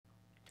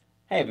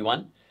Hey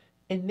everyone,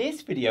 in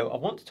this video I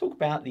want to talk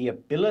about the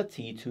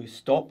ability to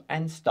stop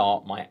and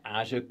start my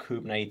Azure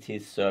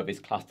Kubernetes service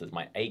clusters,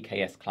 my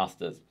AKS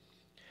clusters.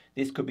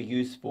 This could be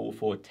useful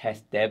for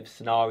test dev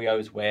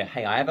scenarios where,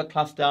 hey, I have a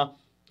cluster,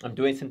 I'm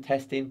doing some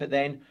testing, but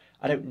then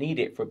I don't need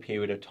it for a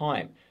period of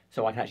time.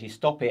 So I can actually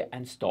stop it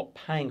and stop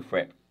paying for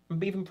it.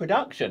 And even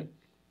production.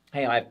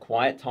 Hey, I have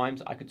quiet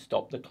times, I could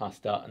stop the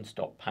cluster and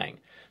stop paying.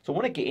 So I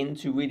want to get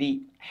into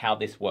really how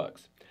this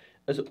works.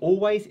 As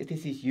always, if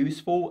this is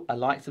useful, a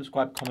like,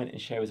 subscribe, comment, and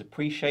share is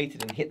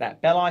appreciated, and hit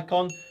that bell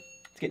icon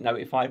to get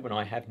notified when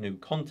I have new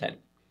content.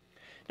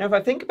 Now, if I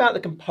think about the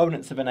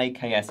components of an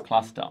AKS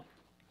cluster,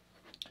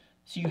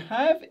 so you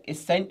have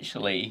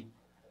essentially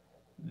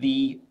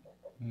the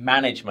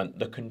management,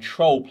 the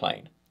control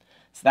plane.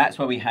 So that's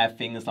where we have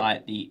things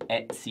like the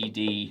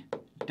etcd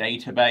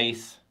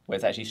database, where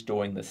it's actually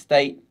storing the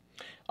state.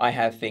 I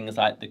have things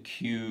like the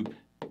Kube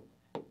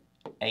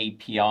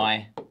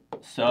API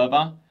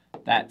server.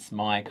 That's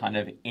my kind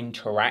of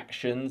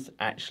interactions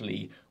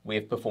actually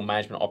with perform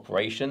management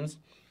operations.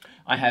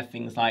 I have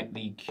things like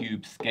the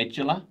Kube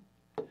scheduler.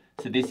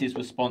 So this is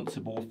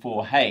responsible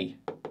for, hey,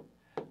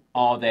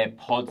 are there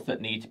pods that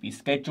need to be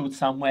scheduled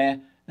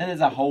somewhere? Then there's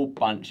a whole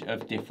bunch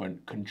of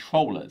different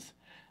controllers.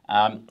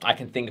 I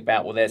can think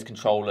about, well, there's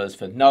controllers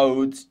for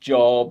nodes,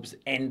 jobs,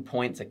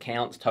 endpoints,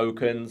 accounts,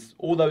 tokens,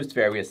 all those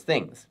various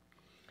things.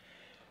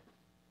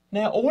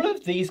 Now, all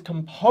of these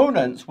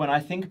components, when I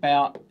think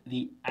about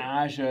the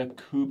Azure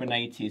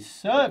Kubernetes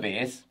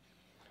service,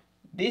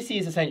 this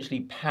is essentially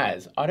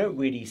PaaS. I don't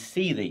really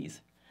see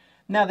these.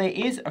 Now, there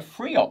is a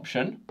free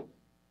option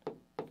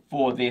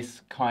for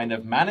this kind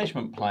of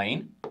management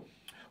plane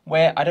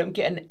where I don't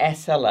get an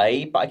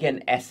SLA, but I get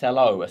an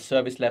SLO, a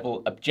service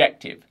level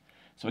objective.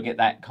 So I get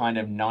that kind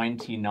of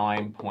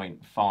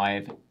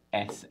 99.5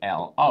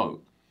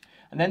 SLO.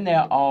 And then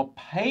there are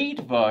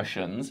paid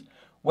versions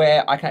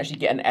where I can actually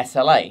get an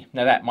SLA.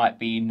 Now that might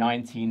be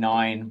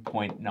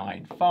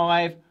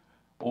 99.95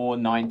 or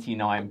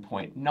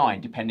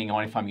 99.9, depending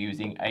on if I'm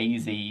using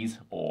AZs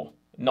or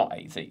not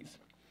AZs.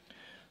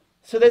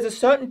 So there's a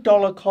certain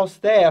dollar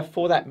cost there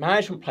for that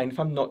management plane if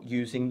I'm not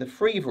using the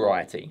free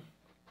variety.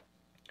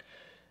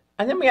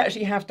 And then we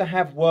actually have to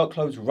have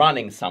workloads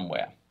running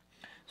somewhere.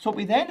 So what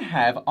we then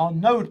have are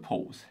node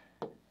pools.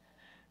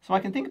 So I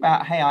can think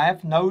about, hey, I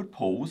have node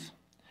pools.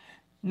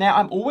 Now,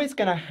 I'm always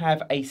going to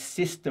have a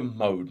system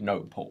mode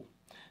node pool.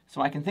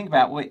 So I can think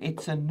about, well,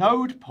 it's a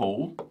node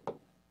pool,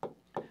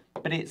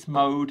 but it's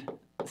mode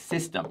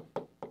system.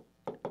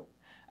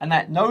 And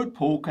that node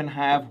pool can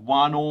have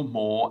one or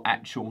more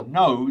actual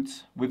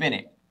nodes within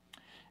it.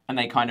 And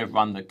they kind of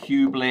run the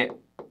kubelet,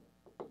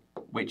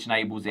 which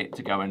enables it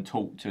to go and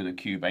talk to the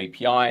Kube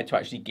API to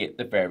actually get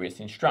the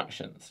various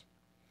instructions.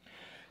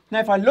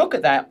 Now, if I look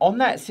at that on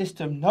that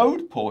system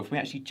node pool, if we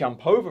actually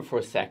jump over for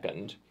a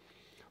second,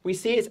 we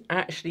see it's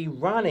actually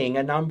running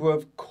a number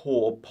of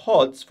core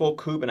pods for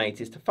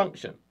Kubernetes to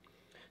function.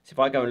 So if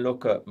I go and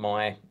look at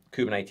my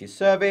Kubernetes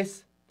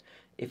service,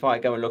 if I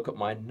go and look at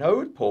my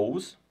node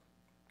pools,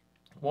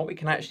 what we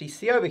can actually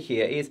see over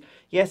here is,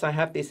 yes, I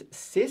have this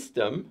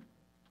system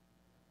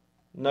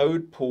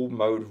node pool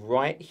mode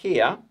right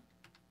here.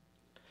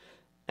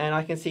 And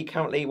I can see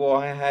currently, well,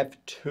 I have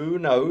 2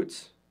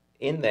 nodes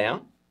in there.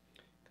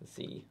 You can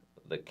see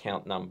the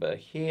count number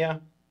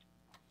here.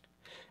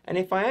 And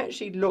if I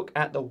actually look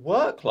at the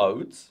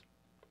workloads,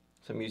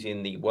 so I'm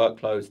using the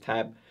workloads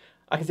tab,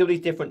 I can see all these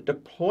different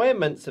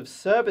deployments of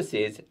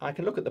services. I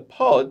can look at the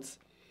pods,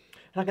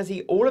 and I can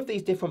see all of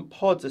these different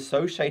pods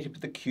associated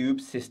with the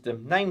Kube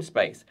system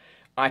namespace.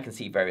 I can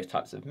see various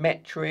types of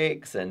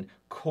metrics and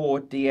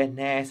core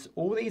DNS,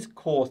 all these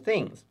core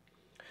things.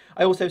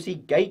 I also see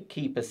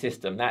gatekeeper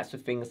system. That's for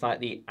things like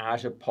the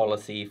Azure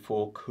policy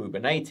for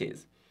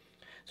Kubernetes.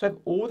 So I have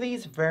all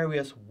these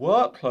various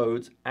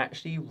workloads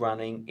actually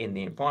running in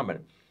the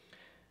environment.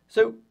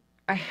 So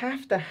I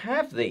have to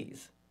have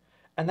these,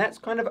 and that's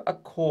kind of a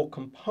core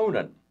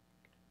component.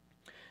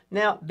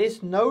 Now,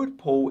 this node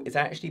pool is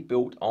actually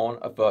built on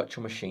a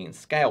virtual machine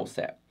scale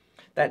set.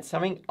 That's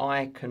something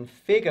I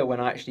configure when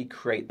I actually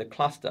create the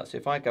cluster. So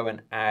if I go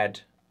and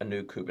add a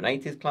new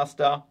Kubernetes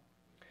cluster,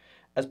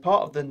 as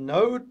part of the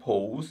node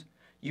pools,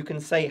 you can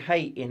say,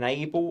 hey,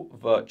 enable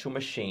virtual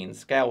machine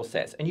scale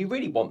sets. And you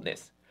really want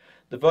this.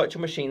 The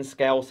virtual machine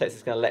scale sets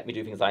is going to let me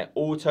do things like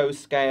auto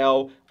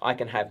scale. I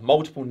can have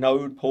multiple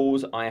node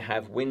pools. I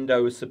have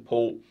Windows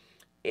support.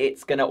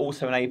 It's going to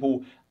also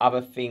enable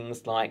other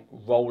things like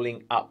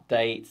rolling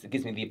updates. It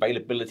gives me the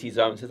availability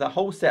zone. So there's a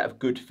whole set of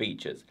good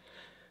features.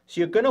 So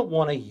you're going to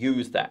want to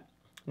use that.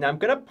 Now I'm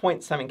going to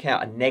point something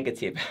out, a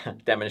negative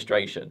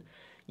demonstration.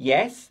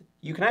 Yes,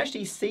 you can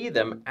actually see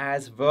them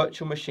as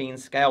virtual machine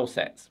scale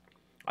sets.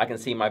 I can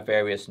see my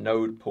various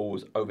node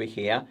pools over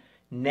here.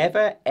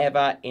 Never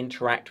ever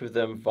interact with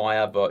them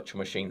via virtual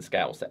machine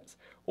scale sets.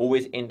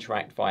 Always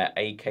interact via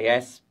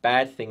AKS.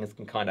 Bad things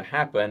can kind of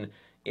happen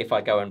if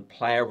I go and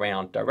play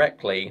around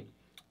directly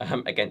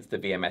against the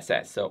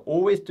VMSS. So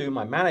always do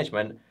my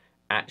management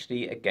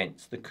actually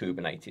against the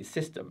Kubernetes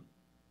system.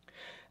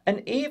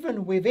 And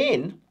even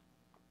within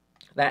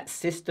that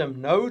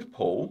system node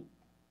pool,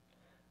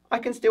 I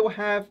can still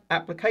have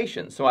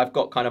applications. So I've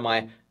got kind of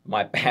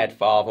my bad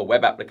father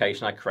web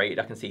application I created.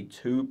 I can see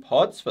 2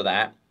 pods for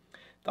that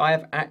I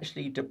have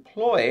actually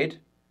deployed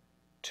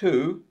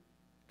to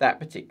that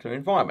particular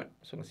environment.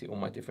 So I can see all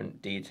my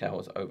different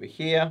details over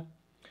here.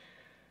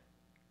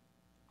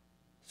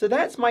 So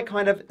that's my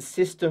kind of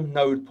system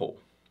node pool.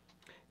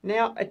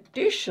 Now,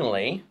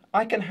 additionally,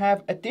 I can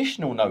have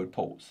additional node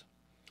pools.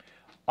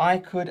 I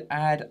could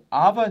add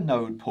other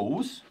node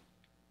pools,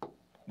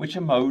 which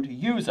are mode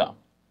user.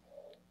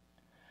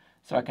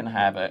 So I can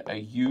have a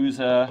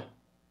user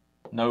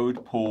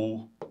node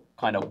pool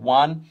kind of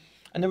 1.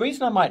 And the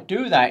reason I might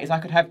do that is I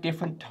could have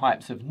different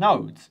types of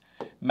nodes.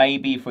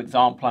 Maybe, for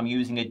example, I'm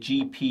using a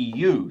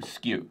GPU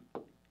SKU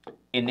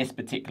in this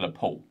particular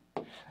pool.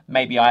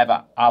 Maybe I have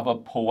a other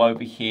pool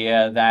over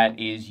here that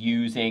is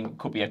using,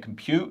 could be a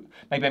compute.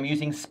 Maybe I'm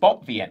using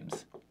spot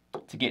VMs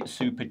to get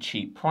super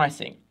cheap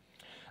pricing.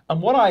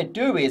 And what I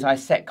do is I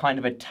set kind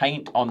of a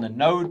taint on the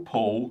node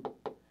pool,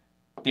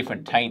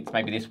 different taints.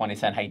 Maybe this one is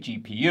saying, hey,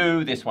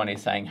 GPU. This one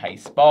is saying, hey,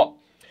 spot.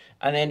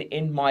 And then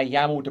in my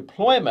YAML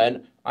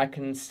deployment, I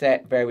can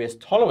set various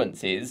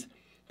tolerances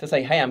to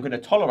say, hey, I'm going to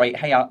tolerate,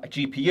 hey,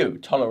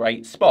 GPU,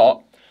 tolerate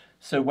spot.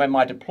 So when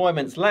my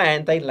deployments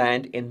land, they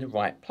land in the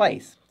right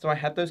place. So I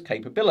have those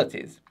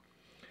capabilities.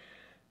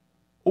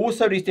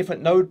 Also, these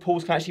different node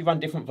pools can actually run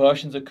different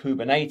versions of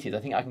Kubernetes. I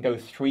think I can go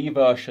 3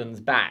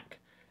 versions back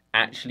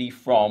actually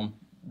from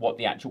what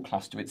the actual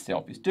cluster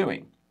itself is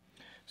doing.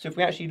 So if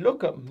we actually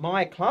look at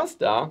my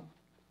cluster,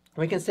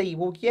 we can see,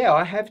 well, yeah,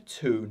 I have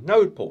 2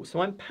 node pools,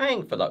 so I'm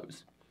paying for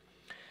those.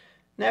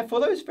 Now,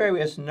 for those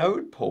various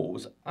node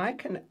pools, I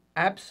can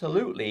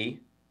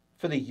absolutely,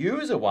 for the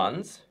user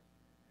ones,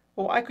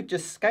 well, I could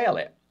just scale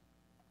it.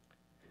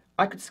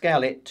 I could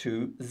scale it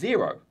to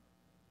 0.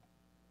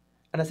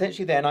 And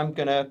essentially then I'm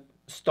going to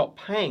stop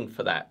paying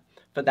for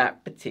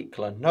that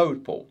particular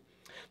node pool.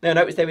 Now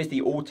notice there is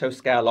the auto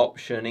scale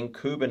option. In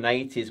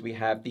Kubernetes, we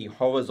have the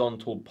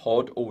horizontal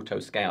pod auto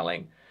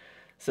scaling.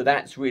 So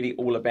that's really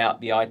all about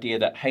the idea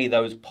that, hey,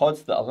 those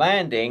pods that are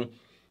landing,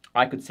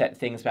 I could set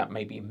things about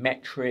maybe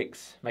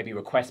metrics, maybe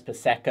requests per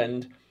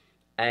second,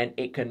 and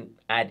it can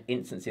add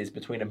instances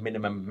between a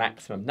minimum and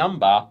maximum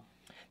number.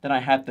 Then I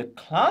have the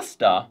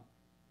cluster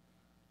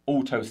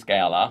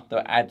autoscaler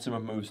that adds and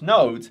removes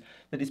nodes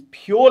that is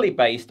purely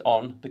based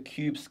on the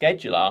kube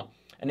scheduler,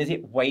 and is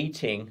it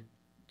waiting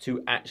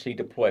to actually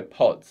deploy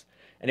pods.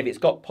 And if it's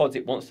got pods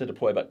it wants to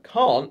deploy but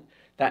can't,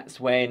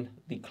 that's when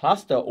the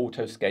cluster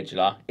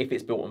autoscheduler, if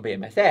it's built on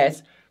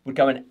BMSS, would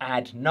go and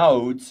add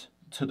nodes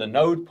to the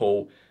node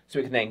pool so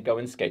it can then go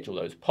and schedule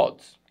those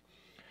pods.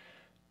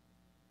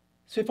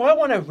 So if I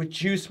want to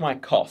reduce my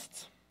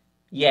costs,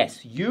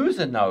 yes,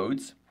 user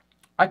nodes,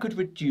 I could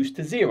reduce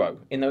to 0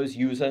 in those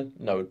user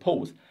node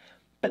pools.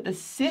 But the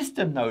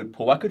system node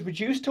pool, I could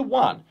reduce to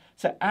 1.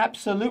 So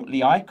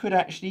absolutely, I could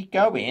actually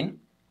go in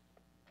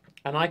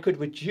and I could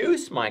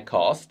reduce my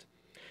cost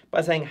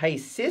by saying, hey,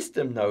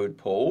 system node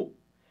pool,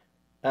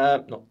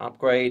 not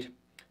upgrade,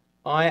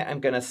 I am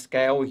going to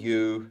scale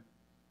you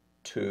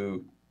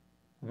to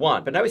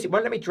 1. But notice it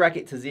won't let me drag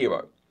it to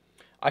 0.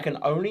 I can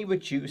only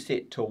reduce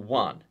it to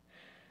 1.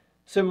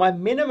 So my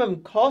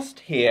minimum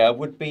cost here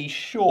would be,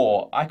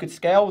 sure, I could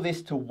scale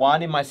this to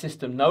 1 in my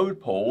system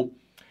node pool,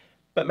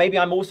 but maybe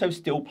I'm also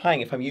still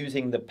paying, if I'm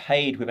using the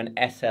paid with an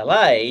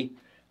SLA,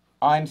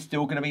 I'm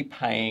still going to be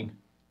paying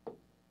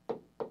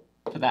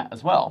for that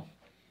as well.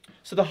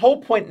 So the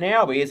whole point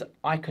now is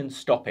I can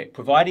stop it.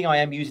 Providing I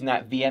am using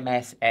that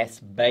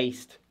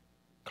VMSS-based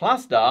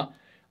cluster,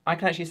 I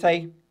can actually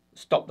say,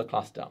 stop the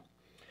cluster.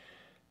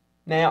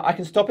 Now, I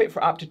can stop it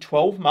for up to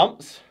 12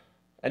 months,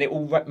 and it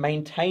will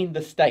maintain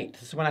the state.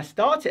 So when I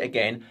start it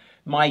again,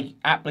 my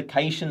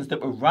applications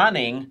that were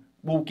running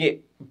will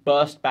get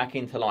burst back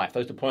into life.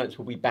 Those deployments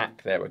will be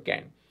back there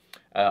again.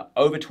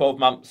 Over 12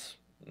 months,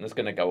 it's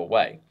going to go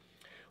away.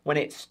 When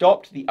it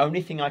stopped, the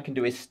only thing I can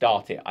do is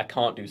start it. I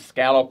can't do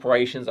scale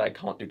operations. I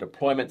can't do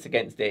deployments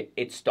against it.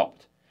 It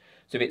stopped.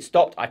 So if it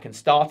stopped, I can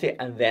start it,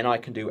 and then I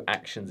can do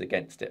actions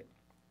against it.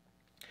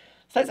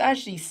 So let's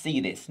actually see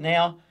this.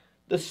 Now,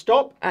 the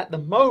stop at the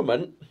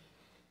moment,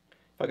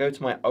 if I go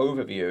to my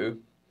overview,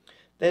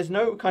 there's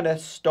no kind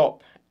of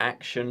stop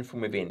action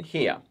from within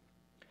here.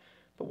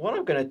 But what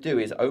I'm going to do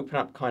is open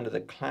up kind of the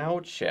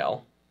Cloud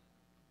Shell,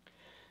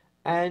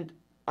 and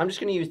I'm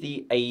just going to use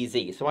the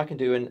AZ. So I can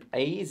do an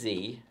AZ,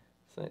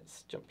 so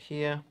let's jump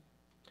here,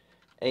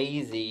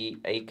 AZ,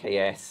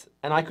 AKS,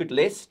 and I could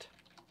list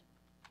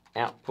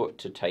output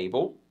to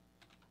table.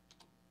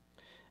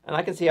 And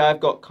I can see I've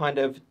got kind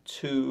of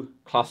 2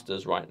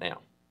 clusters right now.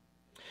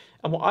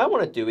 And what I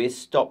want to do is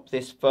stop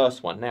this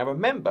first one. Now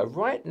remember,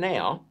 right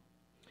now,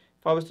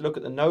 if I was to look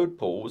at the node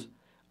pools,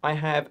 I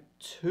have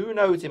 2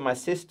 nodes in my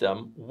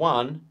system,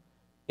 1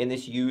 in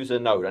this user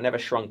node. I never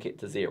shrunk it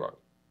to 0.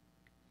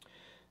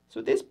 So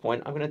at this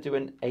point, I'm going to do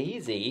an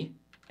AZ,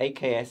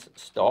 AKS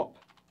stop.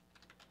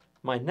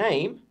 My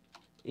name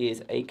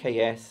is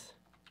AKS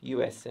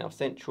US South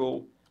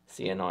Central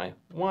CNI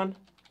 1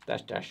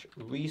 --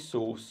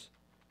 resource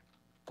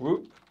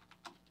group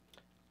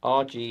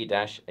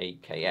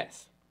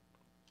rg-AKS.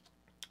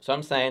 So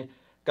I'm saying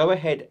go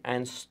ahead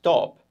and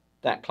stop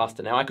that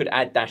cluster. Now I could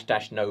add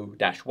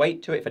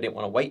 --no-wait to it if I didn't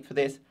want to wait for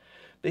this.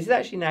 But this is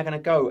actually now going to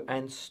go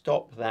and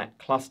stop that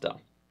cluster.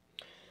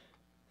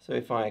 So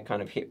if I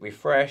kind of hit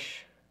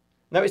refresh,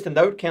 notice the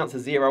node counts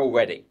as 0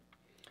 already.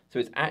 So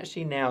it's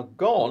actually now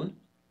gone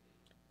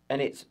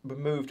and it's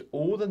removed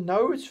all the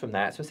nodes from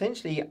that. So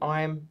essentially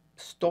I'm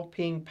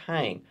stopping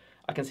paying.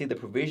 I can see the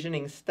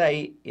provisioning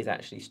state is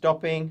actually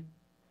stopping.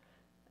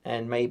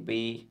 And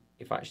maybe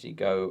if I actually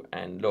go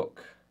and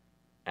look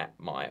at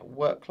my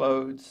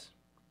workloads,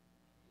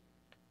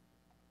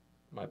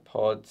 my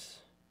pods,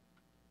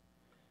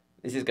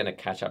 this is going to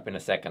catch up in a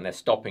second. They're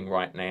stopping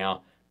right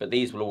now, but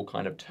these will all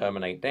kind of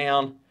terminate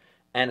down.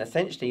 And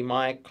essentially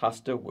my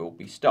cluster will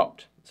be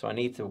stopped. So I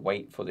need to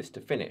wait for this to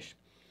finish.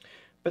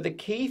 But the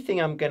key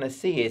thing I'm going to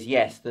see is,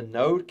 yes, the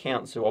node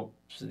counts are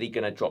obviously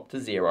going to drop to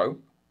 0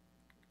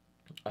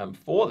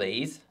 for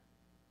these.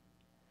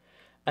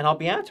 And I'll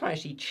be able to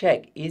actually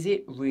check, is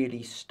it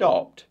really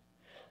stopped?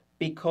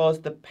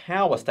 Because the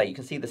power state, you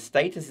can see the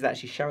status is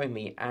actually showing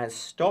me as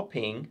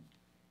stopping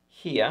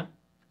here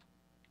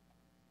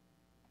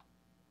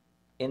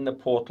in the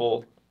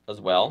portal as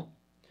well.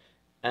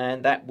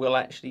 And that will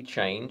actually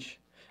change.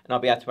 And I'll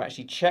be able to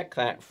actually check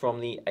that from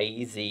the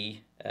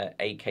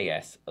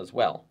AKS as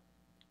well.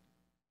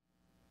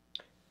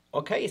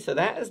 Okay, so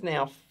that is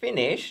now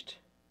finished.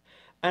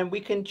 And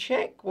we can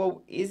check,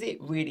 well, is it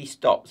really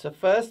stopped? So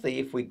firstly,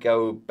 if we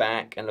go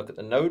back and look at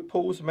the node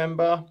pools,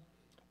 remember,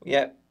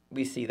 yep,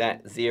 we see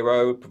that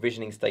 0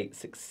 provisioning state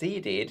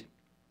succeeded.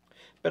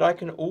 But I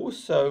can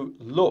also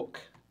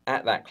look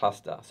at that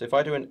cluster. So if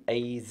I do an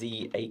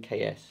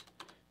AKS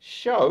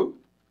show,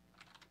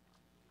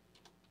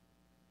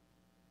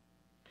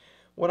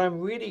 what I'm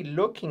really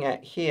looking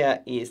at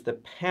here is the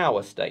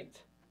power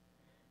state.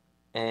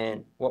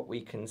 And what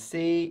we can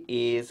see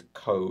is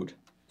code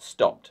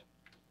stopped,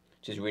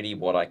 which is really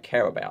what I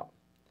care about.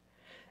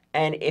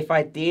 And if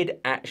I did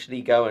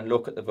actually go and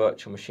look at the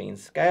virtual machine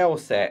scale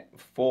set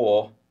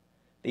for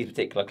these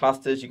particular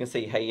clusters, you can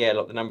see, hey, yeah,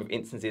 look, the number of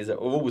instances are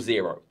all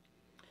 0.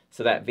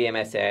 So that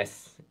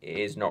VMSS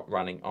is not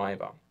running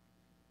either.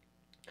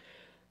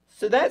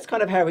 So that's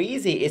kind of how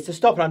easy it is to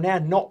stop. And I'm now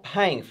not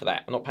paying for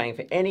that. I'm not paying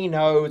for any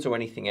nodes or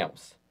anything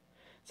else.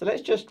 So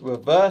let's just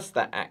reverse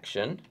that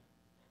action.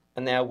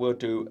 And now we'll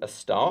do a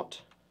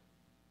start.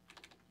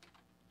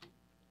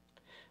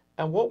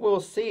 And what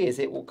we'll see is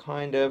it will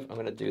kind of, I'm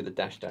going to do the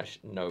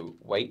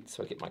 --no-wait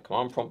so I get my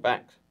command prompt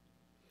back.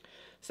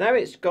 So now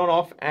it's gone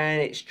off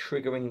and it's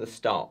triggering the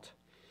start.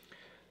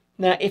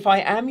 Now, if I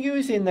am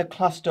using the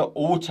cluster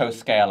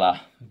autoscaler,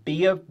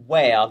 be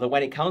aware that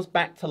when it comes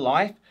back to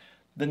life,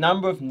 the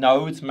number of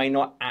nodes may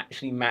not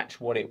actually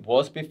match what it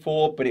was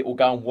before, but it will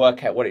go and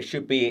work out what it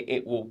should be.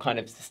 It will kind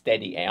of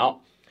steady out.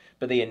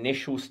 But the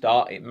initial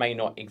start, it may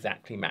not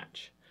exactly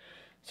match.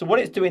 So what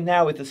it's doing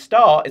now with the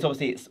start is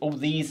obviously it's all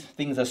these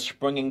things are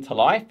springing to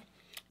life.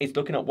 It's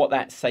looking at what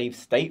that save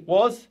state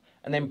was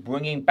and then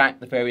bringing back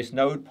the various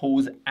node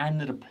pools and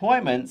the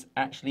deployments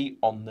actually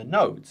on the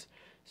nodes.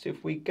 So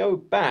if we go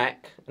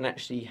back and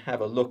actually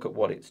have a look at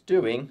what it's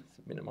doing,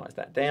 so minimize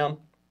that down.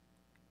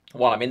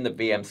 While I'm in the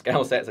VM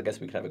scale sets, I guess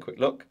we can have a quick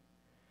look.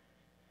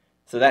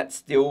 So that's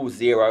still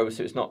 0,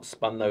 so it's not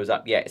spun those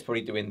up yet. It's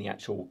probably doing the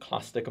actual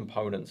cluster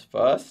components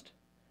first.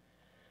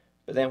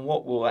 But then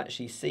what we'll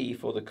actually see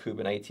for the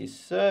Kubernetes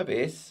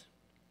service,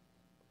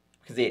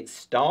 because it's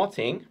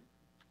starting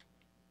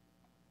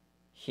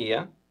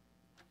here.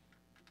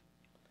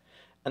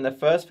 And the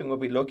first thing we'll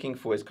be looking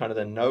for is kind of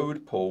the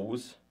node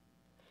pools.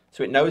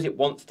 So it knows it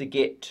wants to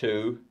get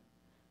to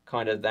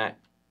kind of that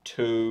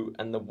 2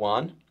 and the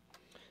 1.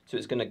 So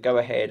it's going to go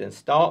ahead and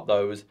start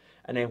those.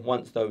 And then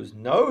once those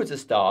nodes are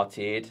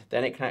started,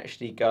 then it can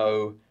actually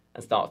go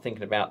and start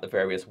thinking about the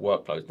various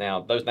workloads. Now,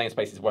 those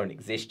namespaces won't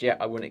exist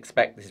yet. I wouldn't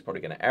expect this is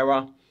probably going to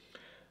error.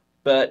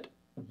 But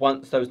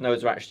once those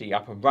nodes are actually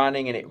up and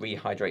running and it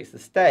rehydrates the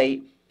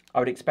state, I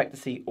would expect to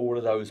see all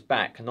of those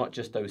back, and not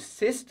just those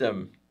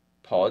system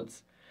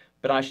pods,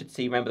 but I should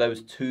see, remember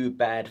those 2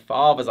 bad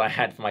fathers I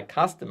had for my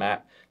custom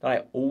app that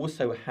I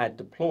also had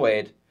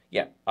deployed.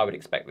 Yeah, I would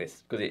expect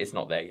this because it's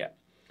not there yet.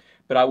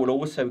 But I will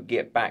also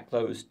get back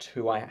those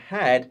 2 I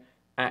had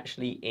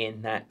actually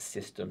in that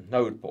system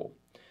node pool.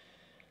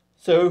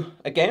 So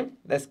again,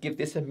 let's give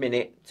this a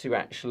minute to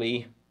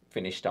actually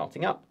finish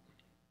starting up.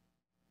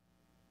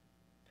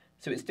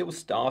 So it's still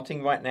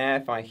starting right now.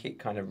 If I hit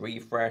kind of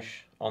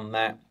refresh on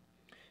that,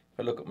 if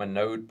I look at my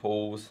node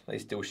pools, they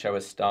still show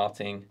us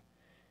starting.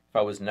 If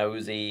I was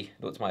nosy,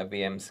 look at my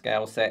VM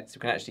scale sets, you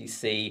can actually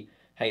see,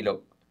 hey,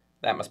 look,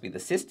 that must be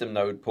the system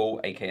node pool,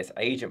 AKS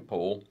agent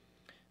pool.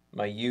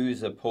 My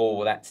user pool,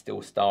 well, that's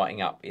still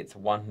starting up. It's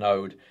 1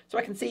 node. So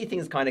I can see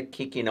things kind of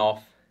kicking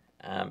off,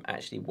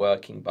 actually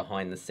working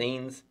behind the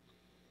scenes.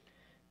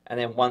 And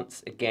then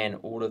once again,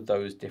 all of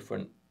those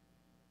different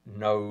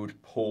node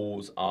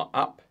pools are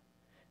up,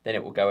 then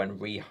it will go and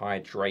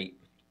rehydrate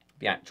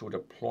the actual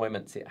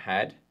deployments it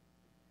had.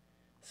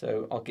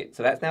 So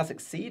so that's now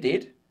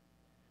succeeded.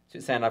 So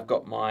it's saying I've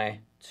got my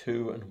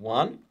 2 and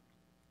 1.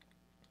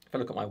 If I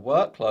look at my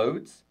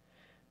workloads,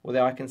 well,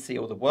 there I can see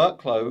all the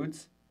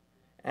workloads.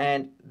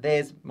 And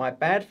there's my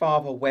bad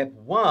father web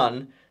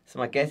 1. So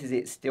my guess is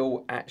it's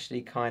still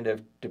actually kind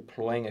of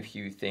deploying a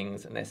few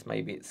things, unless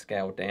maybe it's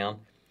scaled down.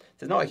 So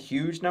there's not a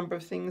huge number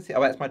of things.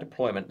 Oh, that's my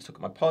deployment. Let's look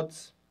at my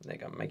pods. There you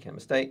go, I'm making a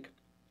mistake.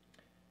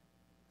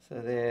 So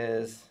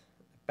there's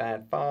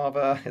bad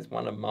father. There's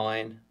one of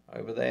mine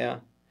over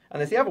there.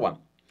 And there's the other one.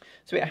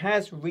 So it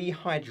has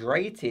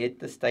rehydrated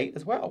the state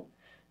as well.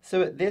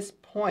 So at this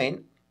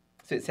point,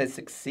 so it says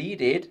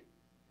succeeded.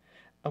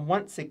 And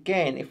once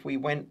again, if we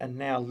went and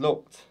now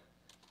looked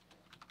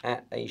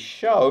at a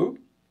show,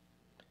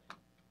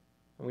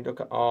 and we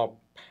look at our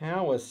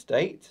power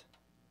state,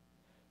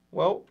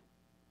 well,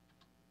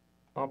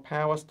 our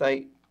power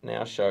state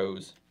now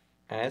shows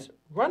as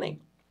running.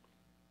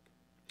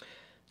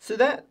 So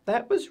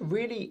that was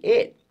really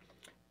it.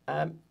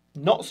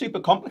 Not super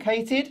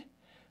complicated,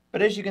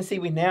 but as you can see,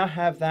 we now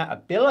have that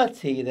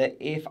ability that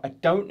if I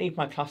don't need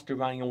my cluster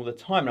running all the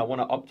time and I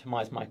want to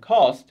optimize my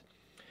cost,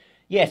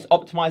 yes,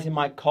 optimizing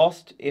my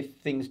cost if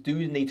things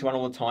do need to run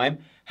all the time.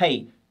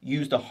 Hey,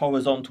 use the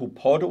horizontal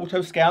pod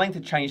auto-scaling to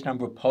change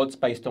number of pods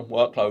based on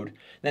workload.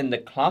 Then the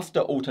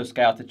cluster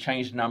auto-scale to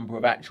change the number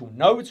of actual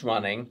nodes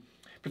running.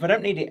 But if I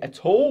don't need it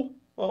at all,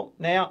 well,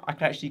 now I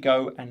can actually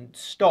go and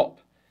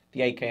stop the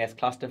AKS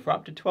cluster for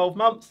up to 12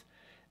 months.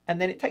 And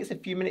then it takes a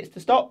few minutes to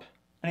stop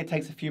and it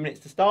takes a few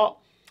minutes to start.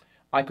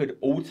 I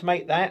could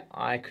automate that.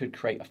 I could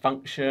create a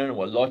function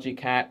or a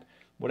logic app,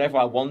 whatever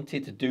I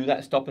wanted to do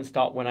that stop and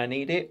start when I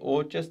need it,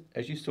 or just,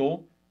 as you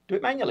saw, do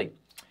it manually.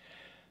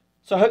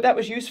 So I hope that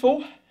was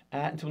useful.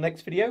 Until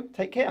next video,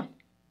 take care.